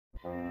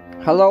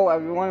Hello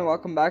everyone,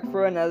 welcome back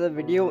for another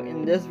video.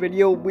 In this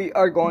video, we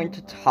are going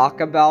to talk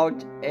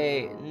about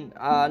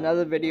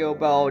another video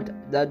about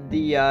the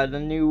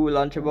new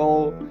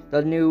Lunchable,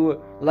 the new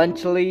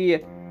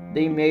Lunchly.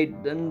 They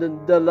made the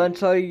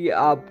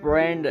Lunchly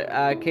brand,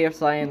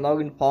 KFC and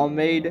Logan Paul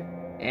made,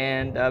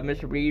 and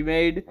Mr. Reed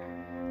made.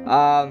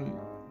 Um,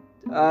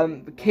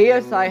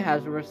 KSI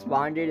has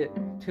responded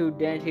to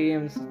Dan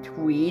Tatum's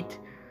tweet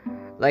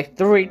like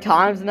 3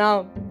 times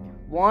now.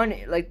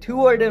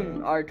 Two of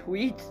them are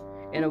tweets,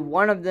 and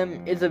one of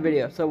them is a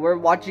video. So we're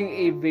watching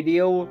a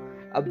video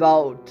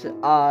about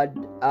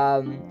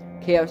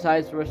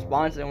KSI's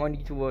response and what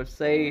he will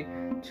say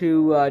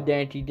to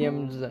Dan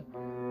Tatum's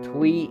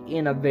tweet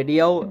in a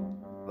video.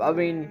 I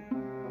mean,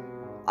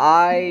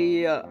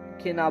 I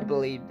cannot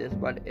believe this,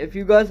 but if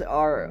you guys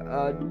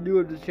are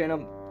new to the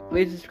channel,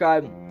 please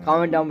subscribe,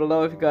 comment down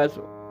below if you guys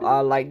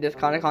like this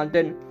kind of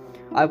content.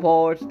 I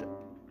post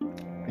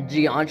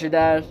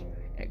Geontredash,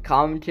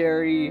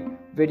 commentary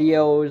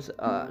videos,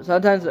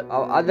 sometimes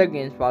other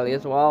games probably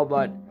as well,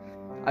 but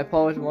I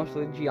post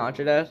mostly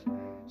Geontredash.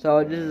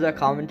 So this is a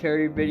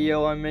commentary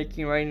video I'm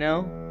making right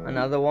now,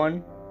 another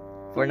one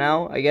for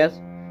now, I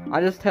guess.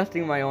 I'm just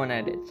testing my own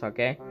edits,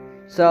 okay?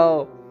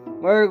 So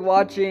we're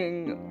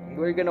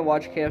gonna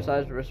watch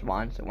KFC's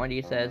response when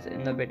he says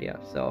in the video.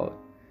 So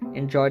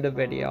enjoy the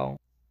video.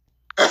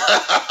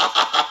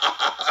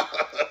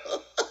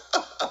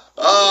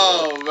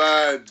 Oh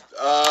man,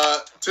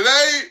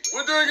 today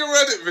we're doing a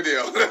Reddit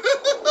video.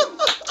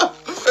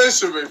 This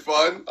should be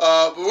fun.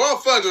 But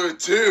without further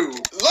ado,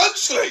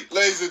 Lunchly,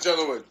 ladies and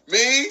gentlemen.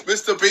 Me,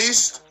 Mr.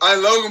 Beast,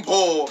 and Logan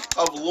Paul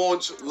have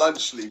launched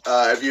Lunchly.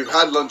 If you've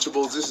had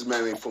Lunchables, this is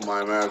mainly for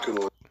my American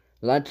audience.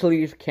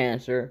 Lunchly is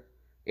cancer.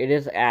 It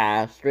is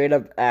ass, straight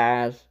up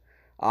ass.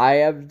 I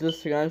am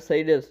just gonna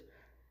say this.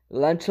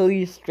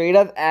 Lunchly straight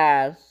up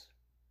ass.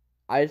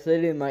 I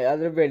said in my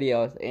other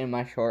videos, in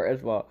my short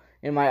as well.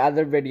 In my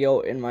other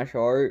video, in my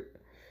short,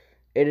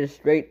 it is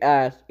straight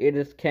ass. It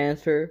is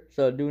cancer,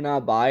 so do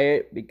not buy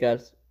it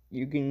because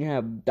you can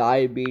have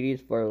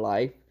diabetes for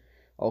life.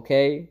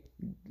 Okay?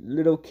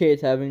 Little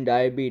kids having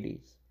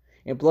diabetes.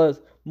 And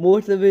plus,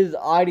 most of his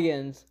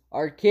audience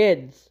are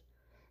kids.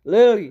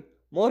 Literally,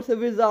 most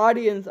of his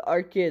audience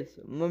are kids.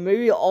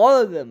 Maybe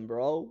all of them,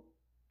 bro.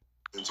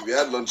 If you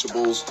had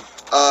Lunchables,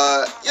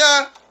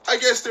 yeah, I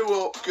guess they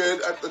were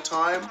good at the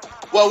time.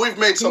 Well, we've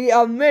made some. He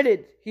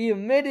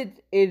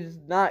admitted it's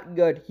not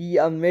good. He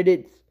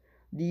admitted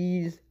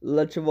these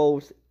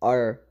Lunchables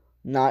are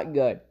not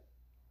good.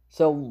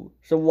 So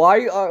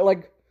why are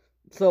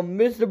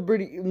Mr.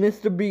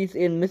 Beast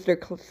and Mr.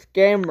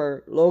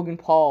 Scammer Logan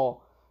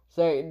Paul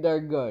say they're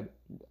good?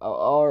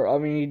 Or I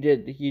mean,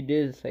 he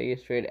did say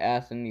straight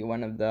ass in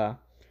one of the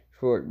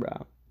short,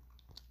 bro.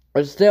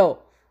 But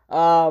still,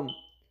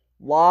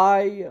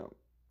 why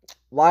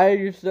are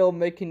you still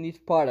making these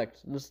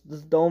products?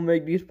 Just don't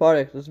make these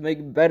products. Let's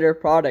make better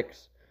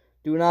products.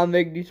 Do not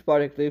make these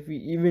products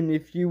even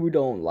if you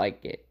don't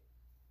like it.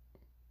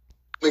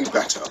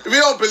 Better. If you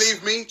don't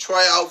believe me,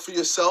 try it out for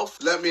yourself.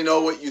 Let me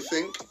know what you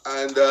think.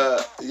 And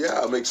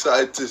yeah, I'm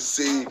excited to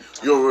see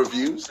your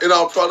reviews. In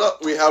our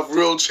product, we have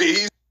real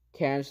cheese.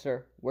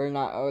 Cancer. We're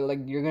not,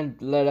 you're gonna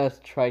let us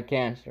try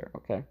cancer,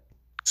 okay?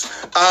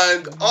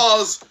 And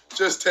ours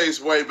just tastes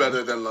way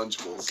better than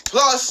Lunchables.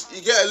 Plus,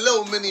 you get a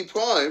little mini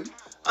prime.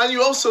 And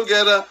you also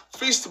get a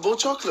feastable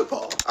chocolate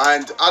bar.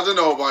 And I don't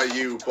know about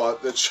you,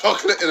 but the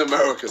chocolate in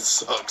America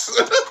sucks.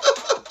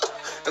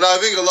 And I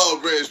think a lot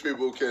of British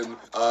people can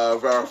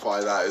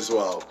verify that as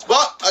well.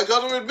 But I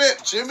gotta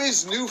admit,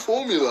 Jimmy's new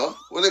formula,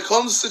 when it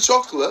comes to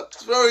chocolate,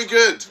 is very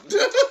good.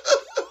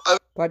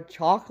 But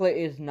chocolate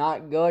is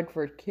not good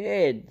for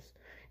kids.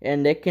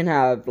 And they can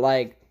have,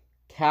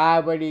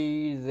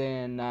 cavities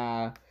and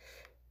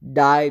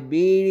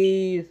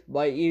diabetes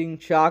by eating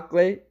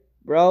chocolate,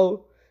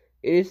 bro.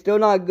 It is still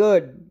not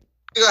good.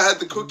 I had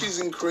the cookies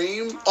and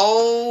cream.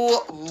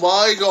 Oh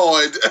my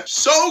god.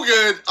 So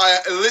good. I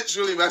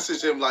literally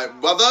messaged him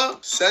like, brother,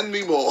 send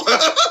me more.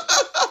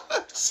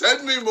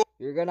 Send me more.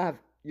 You're gonna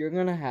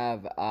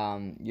have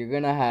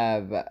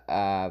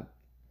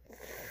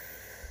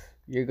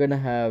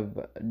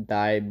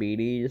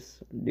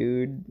diabetes,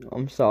 dude.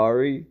 I'm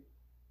sorry.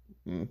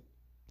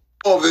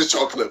 All of this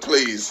chocolate,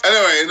 please.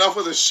 Anyway, enough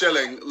of the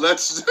shilling.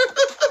 Let's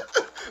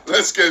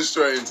get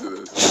straight into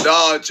this.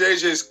 Nah,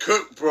 JJ's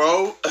cooked,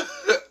 bro.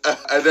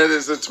 And then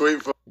there's a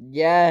tweet from.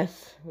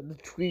 Yes, the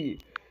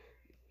tweet.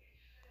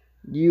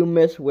 You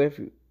mess with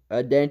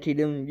Dan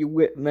Tatum.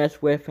 You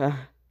mess with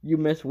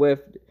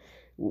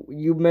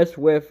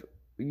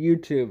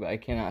YouTube. I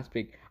cannot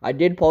speak. I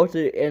did post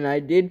it and I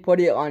did put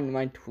it on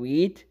my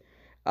tweet.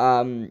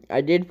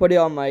 I did put it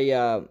on my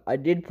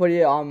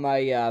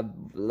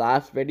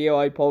last video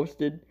I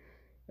posted.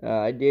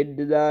 I did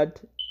do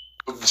that.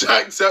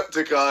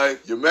 Jacksepticeye,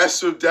 you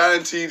mess with Dan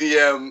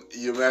TDM,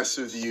 you mess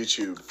with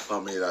YouTube. I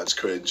mean, that's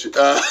cringe.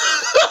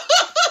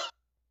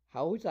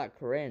 How is that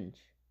cringe?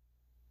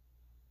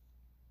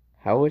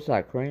 How is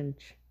that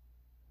cringe?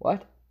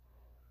 What?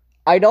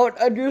 I don't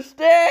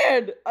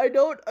understand. I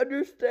don't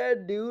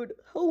understand, dude.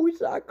 How is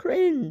that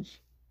cringe?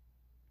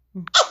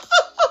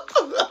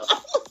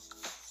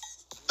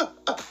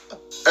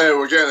 Hey,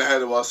 we're getting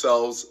ahead of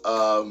ourselves.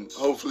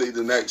 Hopefully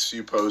the next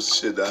few posts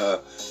should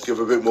give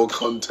a bit more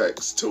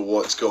context to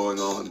what's going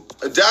on.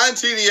 A Dan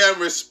TDM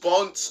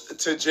response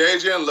to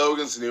JJ and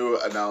Logan's new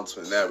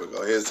announcement. There we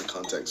go. Here's the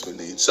context we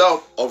need.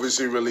 So,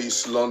 obviously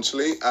released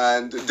launchly,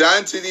 and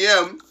Dan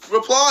TDM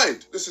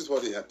replied. This is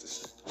what he had to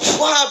say.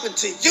 What happened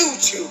to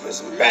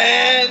YouTubers,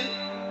 man?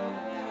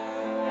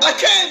 I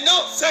can't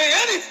not say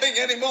anything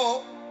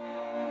anymore.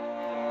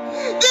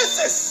 This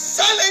is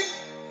selling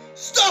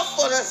stuff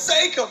for the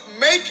sake of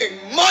making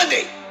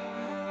money.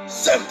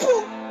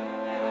 Simple.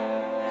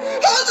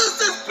 How does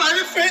this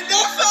benefit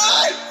their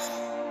fans?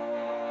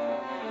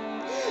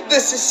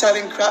 This is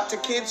selling crap to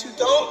kids who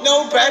don't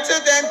know better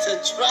than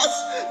to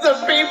trust the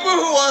people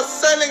who are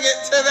selling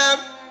it to them.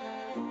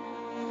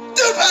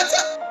 Do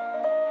better.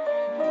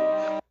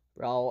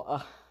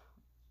 Bro,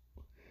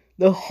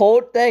 the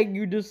whole thing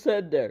you just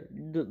said there,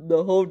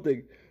 the whole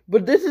thing.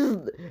 But this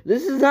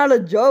is not a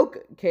joke,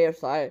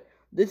 KSI.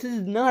 This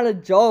is not a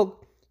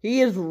joke. He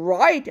is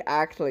right,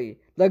 actually.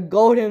 The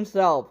GOAT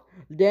himself,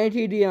 Dan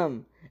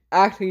TDM,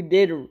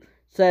 actually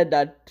said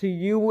that to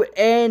you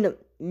and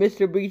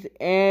Mr. Beast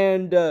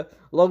and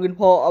Logan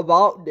Paul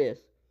about this.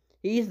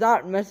 He's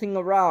not messing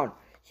around.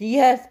 He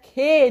has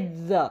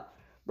kids,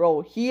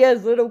 bro. He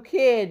has little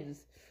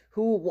kids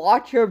who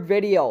watch your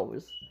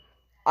videos.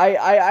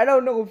 I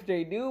don't know if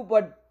they do,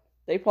 but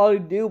they probably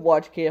do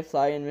watch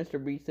KSI and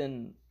Mr. Beast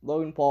and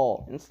Logan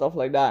Paul and stuff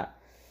like that.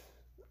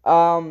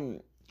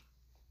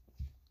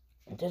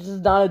 This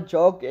is not a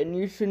joke, and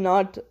you should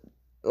not,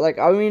 like,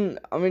 I mean,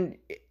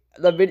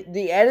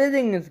 the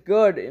editing is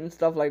good and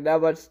stuff like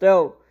that, but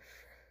still,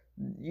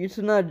 you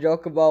should not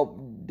joke about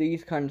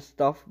these kind of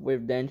stuff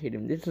with Dan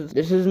Tatum. This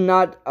is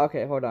not,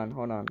 okay, hold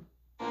on.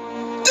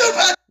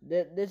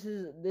 This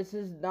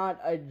is not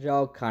a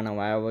joke, kind of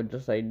way. I would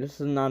just say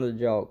this is not a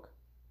joke.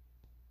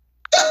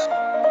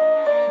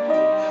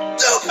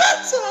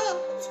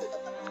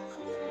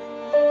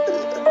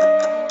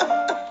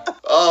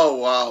 Oh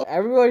wow!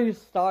 Everybody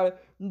started.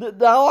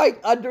 Now I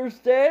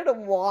understand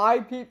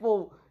why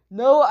people.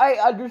 No, I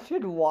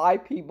understand why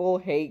people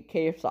hate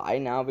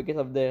KSI now because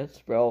of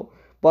this, bro.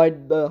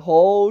 But the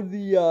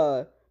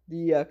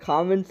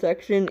comment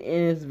section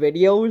in his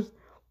videos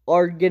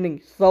are getting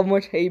so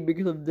much hate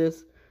because of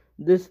this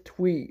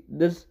tweet,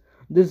 this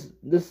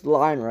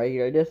line right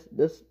here,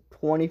 this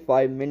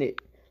 25-minute,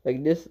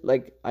 like this,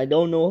 like, I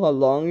don't know how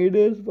long it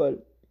is,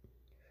 but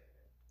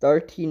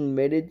 13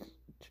 minutes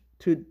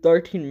to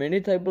 13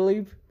 minutes, I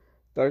believe.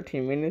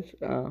 13 minutes.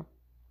 Telling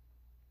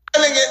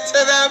it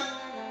to them.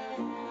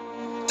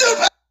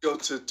 Go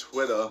to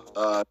Twitter.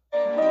 Do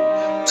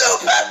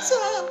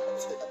better.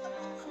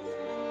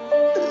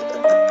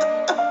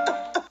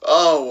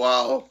 Oh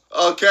wow.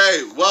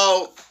 Okay.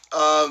 Well.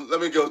 Let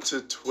me go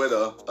to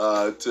Twitter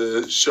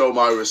to show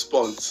my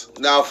response.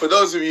 Now, for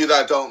those of you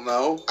that don't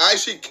know, I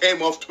actually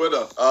came off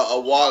Twitter a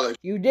while ago.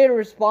 You did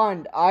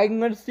respond. I'm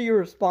gonna see you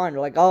respond.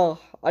 Like, oh,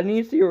 I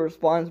need to see your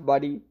response,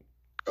 buddy.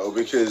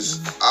 Because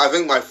I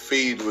think my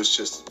feed was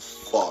just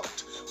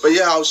fucked. But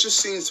yeah, I was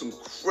just seeing some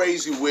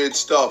crazy weird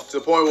stuff to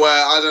the point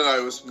where, I don't know,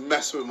 it was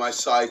messing with my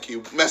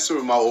psyche, messing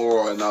with my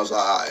aura, and I was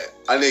like, alright,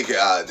 I need to get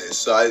out of this.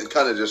 So I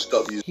kind of just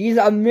stopped using. He's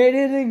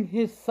admitting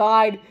his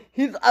side.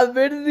 He's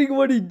admitting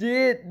what he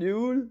did,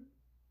 dude.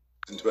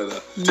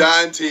 Twitter.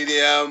 Dan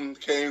TDM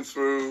came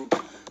through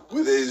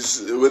with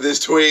his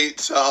tweet.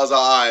 So I was like,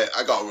 alright,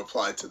 I gotta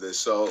reply to this.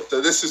 So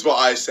this is what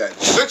I said.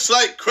 Looks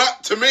like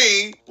crap to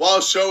me,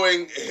 while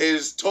showing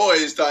his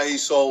toys that he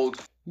sold.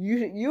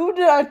 You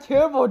did a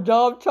terrible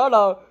job trying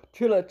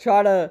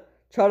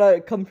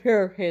to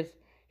compare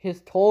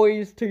his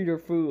toys to your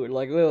food.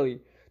 Like, literally,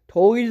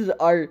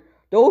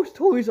 those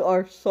toys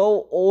are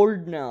so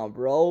old now,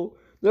 bro.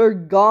 They're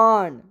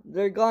gone.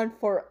 They're gone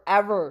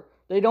forever.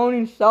 They don't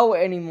even sell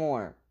it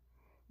anymore.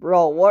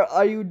 Bro, what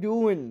are you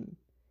doing?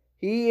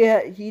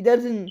 He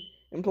doesn't,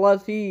 and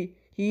plus he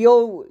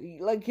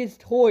like his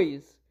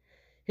toys.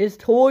 His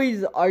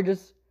toys are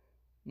just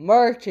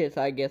merches,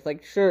 I guess,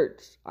 like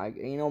shirts.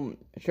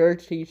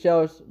 Shirts. He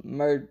sells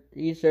merch.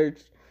 He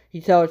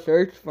sells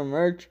shirts for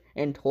merch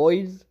and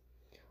toys.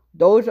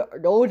 Those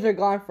are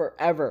gone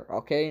forever.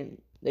 Okay,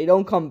 they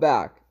don't come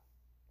back.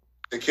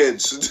 The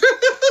kids.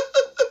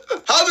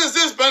 How does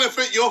this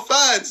benefit your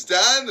fans,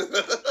 Dan?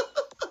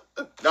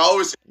 Now,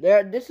 obviously,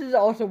 this is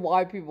also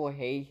why people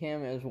hate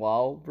him as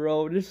well,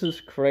 bro. This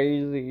is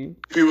crazy.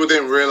 People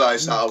didn't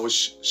realize that I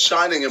was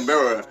shining a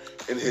mirror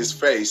in his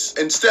face.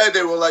 Instead,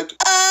 they were like,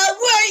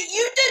 wait,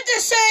 you did the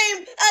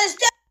same as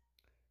that.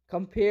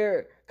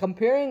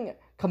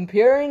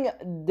 Comparing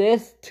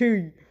this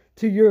to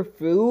your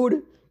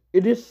food,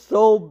 it is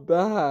so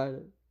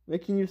bad.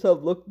 Making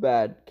yourself look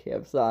bad,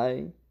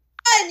 KFC.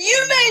 And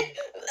you made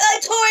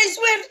toys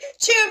with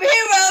Tube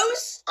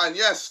Heroes. And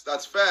yes,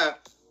 that's fair.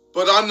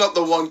 But I'm not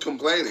the one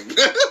complaining.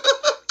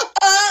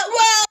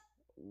 Well.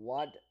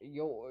 What?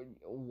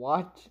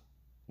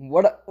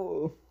 What?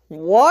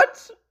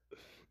 What?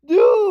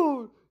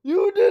 Dude,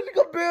 you just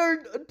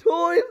compared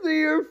toys to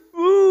your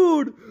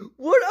food.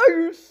 What are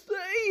you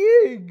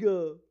saying?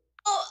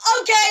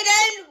 Oh, okay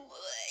then.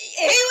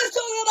 He was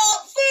talking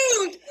about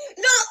food,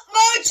 not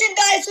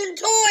merchandise and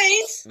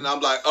toys. And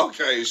I'm like,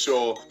 okay,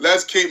 sure.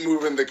 Let's keep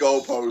moving the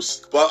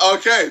goalposts. But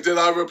okay, did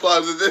I reply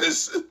to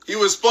this? He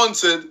was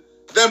sponsored,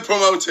 then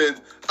promoted,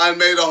 and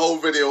made a whole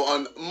video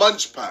on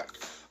Munch Pack,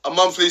 a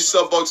monthly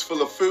sub box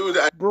full of food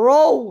and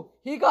Bro,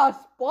 he got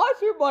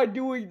sponsored by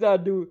doing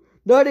that, dude.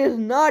 That is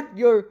not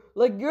your,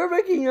 like, you're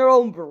making your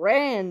own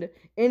brand,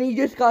 and he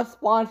just got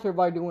sponsored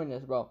by doing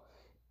this, bro.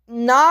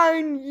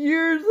 9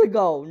 years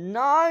ago.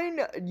 9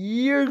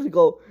 years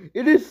ago.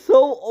 It is so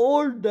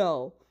old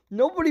now.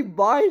 Nobody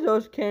buys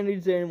those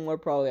candies anymore,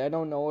 probably. I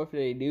don't know if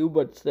they do,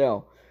 but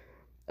still.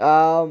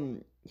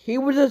 He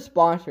was a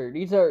sponsor.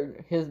 These are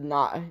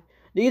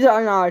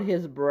not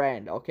his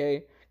brand,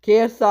 okay?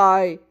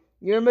 KSI,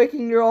 you're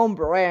making your own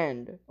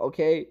brand,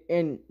 okay?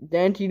 And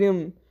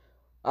Dantium,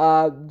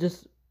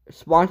 just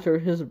sponsor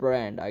his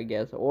brand, I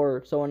guess,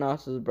 or someone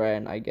else's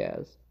brand, I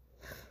guess.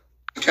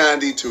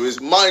 candy to his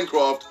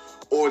Minecraft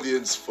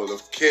audience full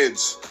of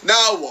kids.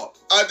 Now what?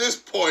 At this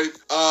point,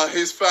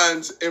 his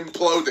fans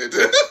imploded.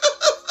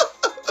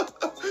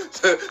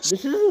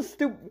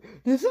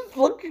 This is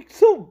looking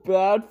so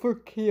bad for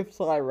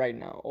KFC right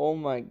now. Oh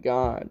my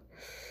god.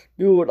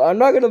 Dude, I'm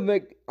not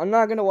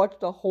gonna watch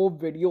the whole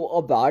video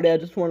about it. I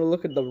just want to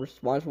look at the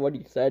response, what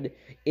he said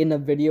in the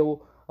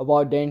video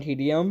about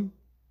DanTDM.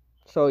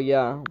 So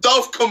yeah.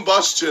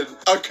 Self-combustion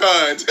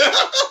occurred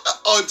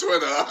on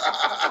Twitter.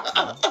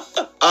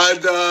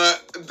 And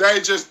they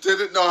just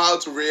didn't know how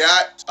to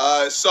react.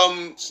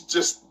 Some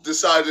just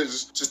decided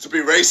just to be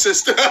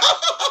racist.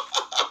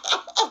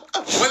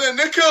 When a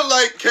knicker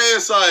like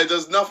KSI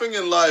does nothing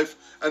in life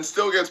and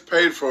still gets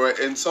paid for it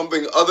in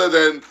something other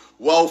than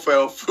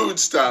welfare food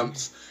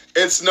stamps,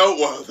 it's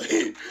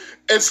noteworthy.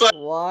 It's like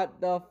What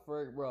the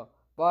frick, bro?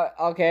 But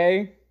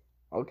okay.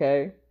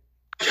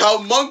 how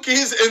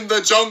monkeys in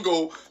the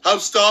jungle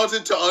have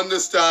started to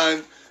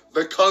understand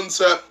the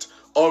concept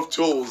of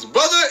tools.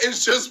 Brother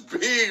is just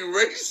being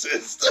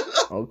racist.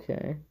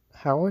 Okay.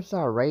 How is that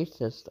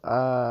racist?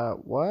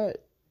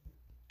 What?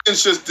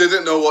 Just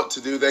didn't know what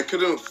to do. They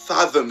couldn't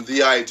fathom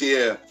the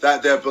idea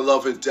that their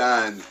beloved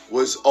Dan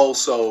was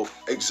also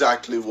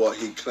exactly what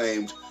he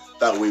claimed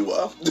that we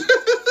were.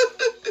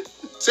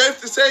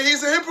 Safe to say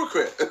he's a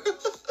hypocrite.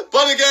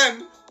 But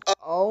again,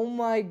 Oh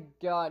my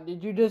god,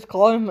 did you just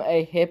call him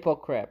a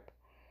hypocrite?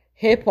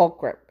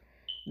 Hypocrite.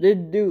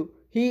 Dude,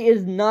 he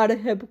is not a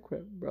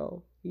hypocrite,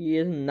 bro. He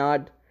is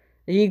not.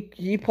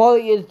 He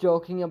probably is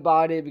joking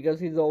about it because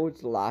he's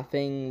always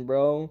laughing,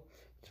 bro.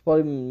 He's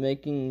probably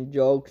making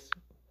jokes.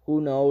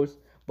 Who knows?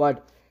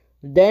 But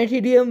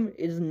DanTDM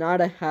is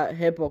not a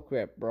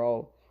hypocrite,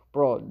 bro.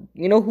 Bro,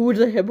 you know who's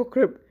a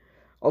hypocrite?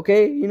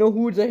 Okay, you know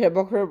who's a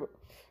hypocrite?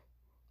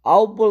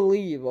 I'll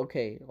believe,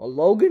 okay,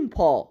 Logan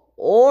Paul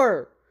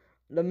or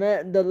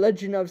the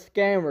Legend of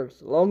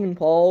Scammers. Logan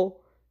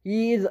Paul,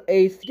 he is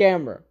a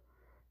scammer.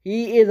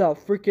 He is a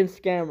freaking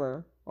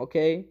scammer,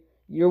 okay?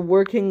 You're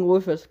working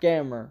with a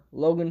scammer,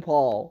 Logan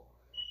Paul.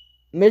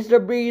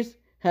 Mr. Beast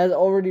has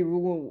already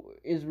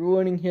is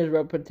ruining his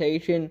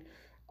reputation.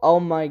 Oh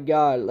my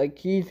god, like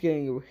he's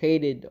getting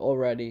hated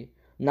already.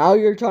 Now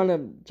you're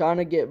trying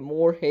to get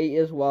more hate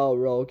as well,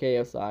 bro,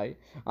 KSI.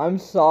 I'm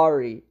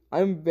sorry.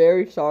 I'm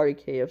very sorry,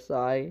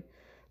 KSI.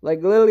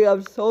 Like literally,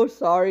 I'm so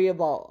sorry I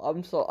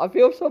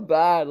feel so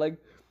bad. Like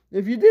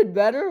if you did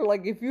better,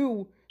 like if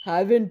you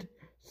haven't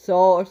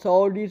saw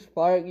these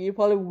products, you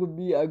probably would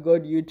be a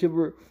good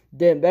YouTuber.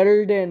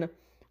 Better than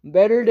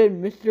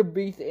Mr.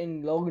 Beast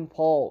and Logan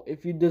Paul.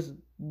 If you just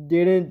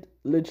didn't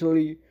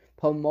literally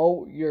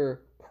promote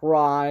your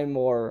Prime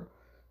or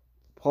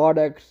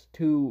products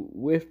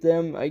with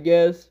them, I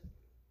guess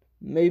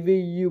maybe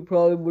you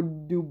probably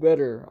would do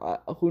better.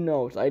 Who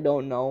knows? I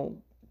don't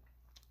know.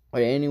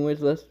 But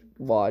anyways, let's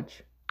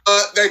watch.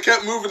 they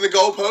kept moving the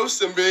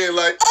goalposts and being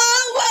like,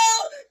 Oh,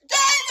 well,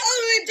 Dan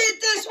only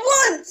did this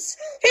once.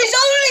 He's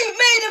only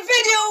made a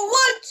video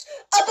once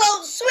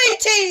about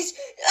sweeties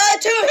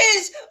to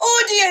his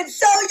audience,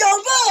 so you're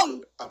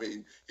wrong. I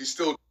mean, he's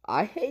still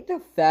I hate the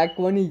fact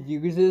when he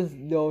uses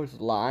those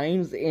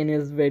lines in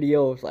his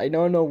videos. I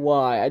don't know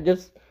why. I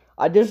just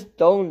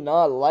do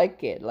not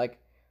like it. Like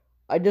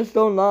I just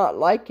do not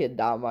like it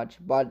that much.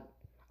 But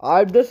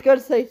I'm just gonna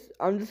say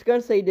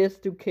this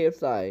to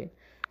KSI.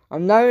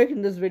 I'm not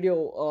making this video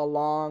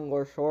long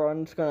or short.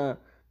 I'm just gonna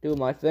do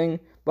my thing.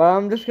 But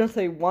I'm just gonna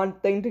say one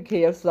thing to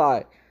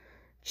KSI.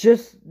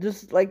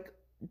 Just like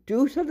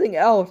do something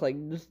else. Like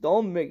just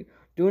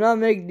do not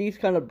make these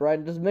kind of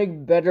brand. Just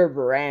make better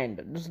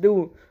brand.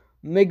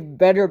 Make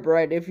better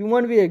brand. If you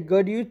want to be a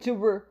good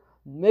YouTuber,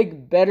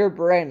 make better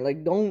brand.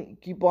 Like don't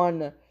keep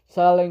on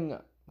selling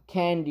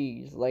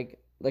candies. Like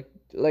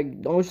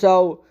don't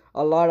sell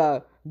a lot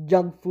of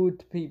junk food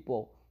to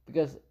people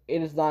because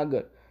it is not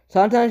good.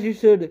 Sometimes you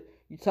should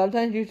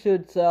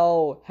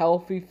sell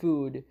healthy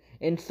food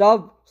and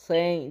stop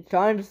trying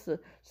to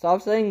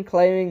Stop saying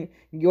claiming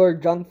your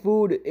junk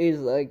food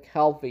is like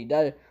healthy.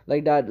 That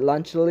like that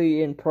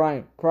Lunchly and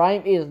Prime.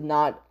 Prime is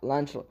not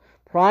lunch.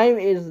 Prime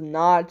is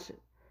not.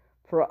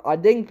 I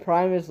think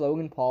Prime is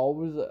Logan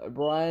Paul's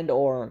brand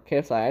or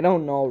KFC. I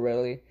don't know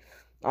really.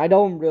 I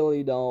don't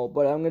really know,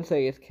 but I'm gonna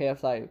say it's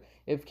KFC.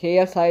 If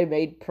KFC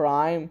made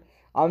Prime,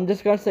 I'm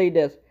just gonna say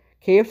this: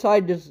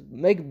 KFC just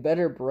make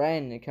better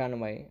brand in kind of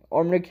way,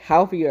 or make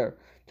healthier.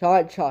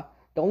 Try.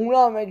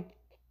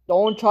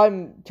 Don't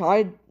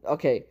try.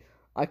 Okay,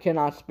 I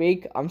cannot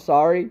speak. I'm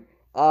sorry.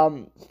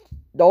 Do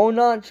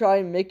not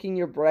try making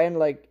your brand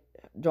like.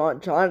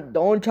 Don't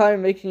try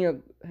making your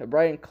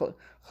brand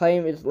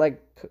claim is like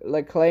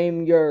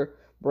claim your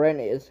brand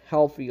is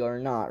healthy or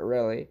not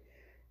really.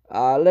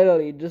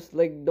 Literally, just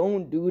like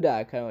don't do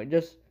that kind of way.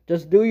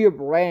 Just do your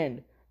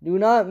brand. Do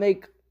not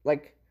make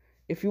like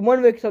if you want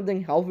to make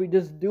something healthy,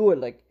 just do it.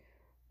 Like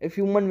if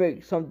you want to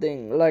make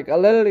something like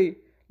literally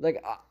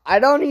like I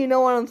don't even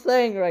know what I'm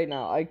saying right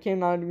now. I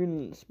cannot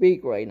even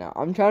speak right now.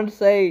 I'm trying to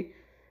say,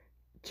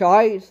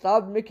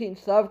 stop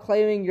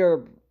claiming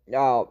your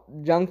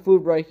junk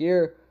food right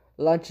here,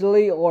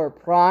 Lunchly or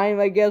Prime.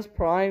 I guess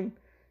Prime.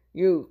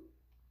 You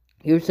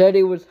said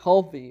it was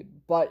healthy,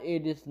 but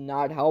it is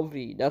not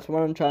healthy. That's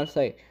what I'm trying to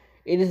say.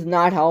 It is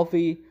not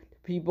healthy.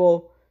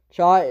 People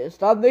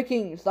stop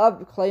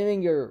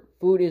claiming your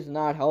food is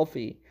not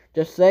healthy.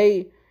 Just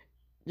say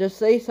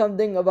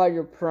something about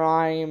your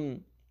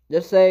Prime.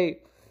 Just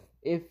say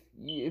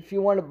if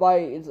you want to buy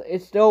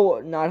it's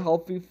still not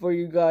healthy for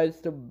you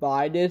guys to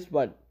buy this,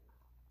 but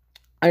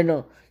I don't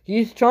know.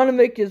 He's trying to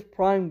make his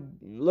Prime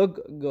look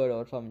good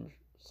or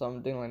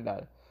something like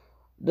that.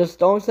 Just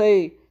don't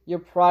say your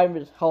Prime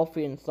is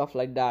healthy and stuff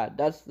like that.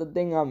 That's the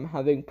thing I'm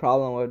having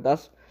problem with.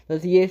 That's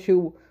the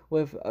issue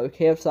with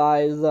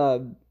KFC's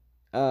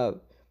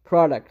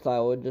products. I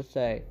would just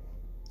say.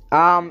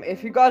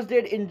 If you guys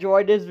did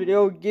enjoy this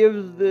video,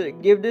 give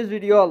this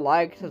video a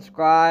like,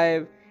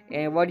 subscribe,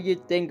 and what do you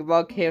think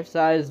about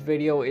KFC's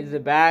video? Is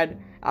it bad?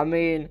 I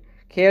mean,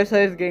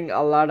 KFC is getting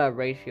a lot of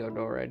ratioed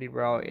already,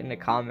 bro. In the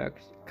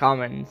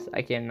comments,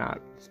 I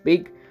cannot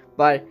speak,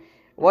 but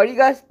what do you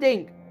guys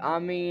think? I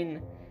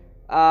mean,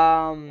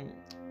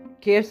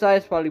 KSI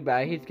is probably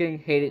bad. He's getting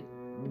hated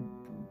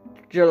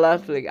just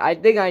last week. I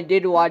think I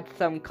did watch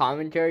some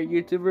commentary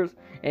YouTubers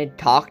and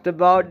talked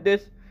about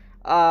this.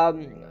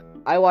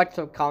 I watched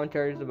some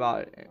commentaries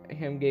about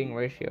him getting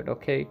ratioed,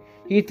 okay?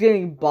 He's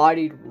getting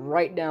bodied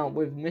right now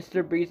with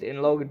Mr. Beast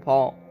and Logan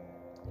Paul.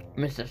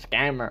 Mr.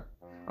 Scammer.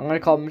 I'm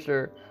gonna call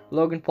Mr.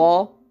 Logan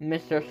Paul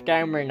Mr.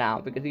 Scammer now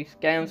because he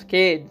scams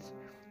kids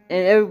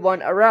and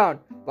everyone around.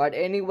 But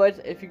anyways,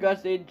 if you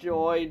guys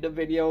enjoyed the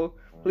video,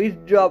 please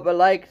drop a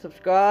like,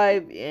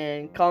 subscribe,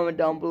 and comment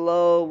down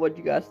below what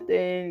you guys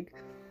think.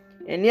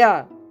 And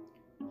yeah,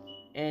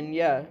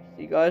 see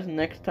you guys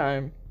next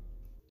time.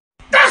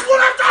 That's what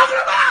I'm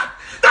talking about!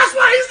 That's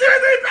why he's the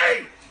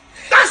MVP!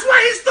 That's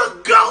why he's the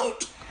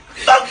GOAT!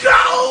 The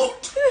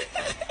GOAT!